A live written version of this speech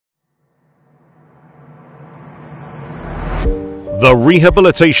The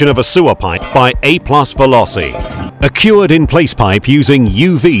rehabilitation of a sewer pipe by Applus Velosi. A cured-in-place pipe using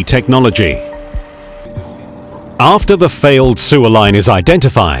UV technology. After the failed sewer line is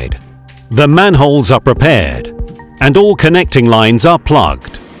identified, the manholes are prepared and all connecting lines are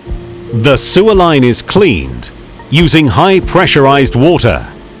plugged. The sewer line is cleaned using high-pressurized water.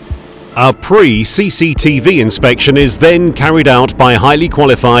 A pre-CCTV inspection is then carried out by highly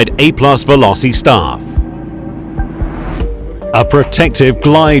qualified Applus Velosi staff. A protective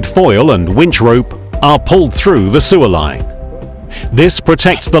glide foil and winch rope are pulled through the sewer line. This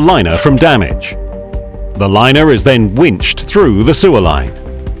protects the liner from damage. The liner is then winched through the sewer line.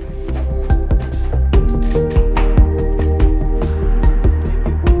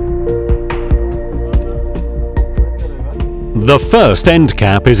 The first end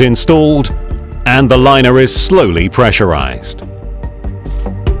cap is installed and the liner is slowly pressurized.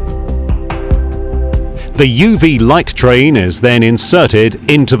 The UV light train is then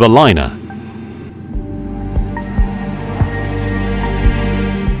inserted into the liner.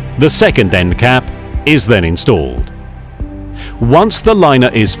 The second end cap is then installed. Once the liner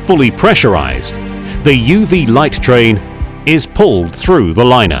is fully pressurized, the UV light train is pulled through the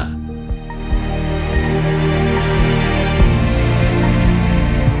liner.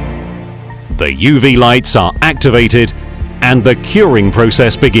 The UV lights are activated and the curing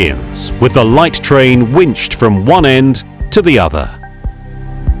process begins, with the light train winched from one end to the other.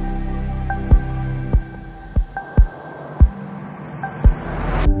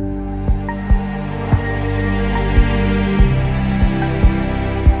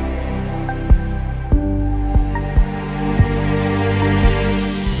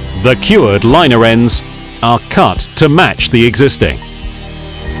 The cured liner ends are cut to match the existing.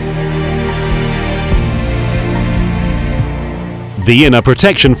 The inner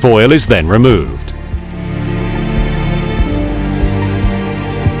protection foil is then removed.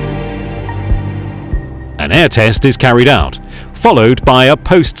 An air test is carried out, followed by a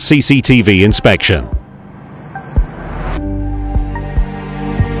post-CCTV inspection.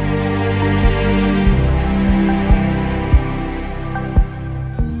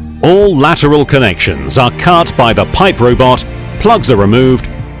 All lateral connections are cut by the pipe robot, plugs are removed,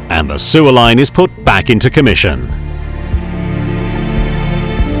 and the sewer line is put back into commission.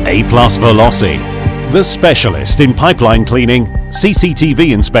 Applus Velosi, the specialist in pipeline cleaning,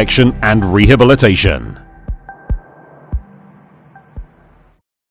 CCTV inspection and rehabilitation.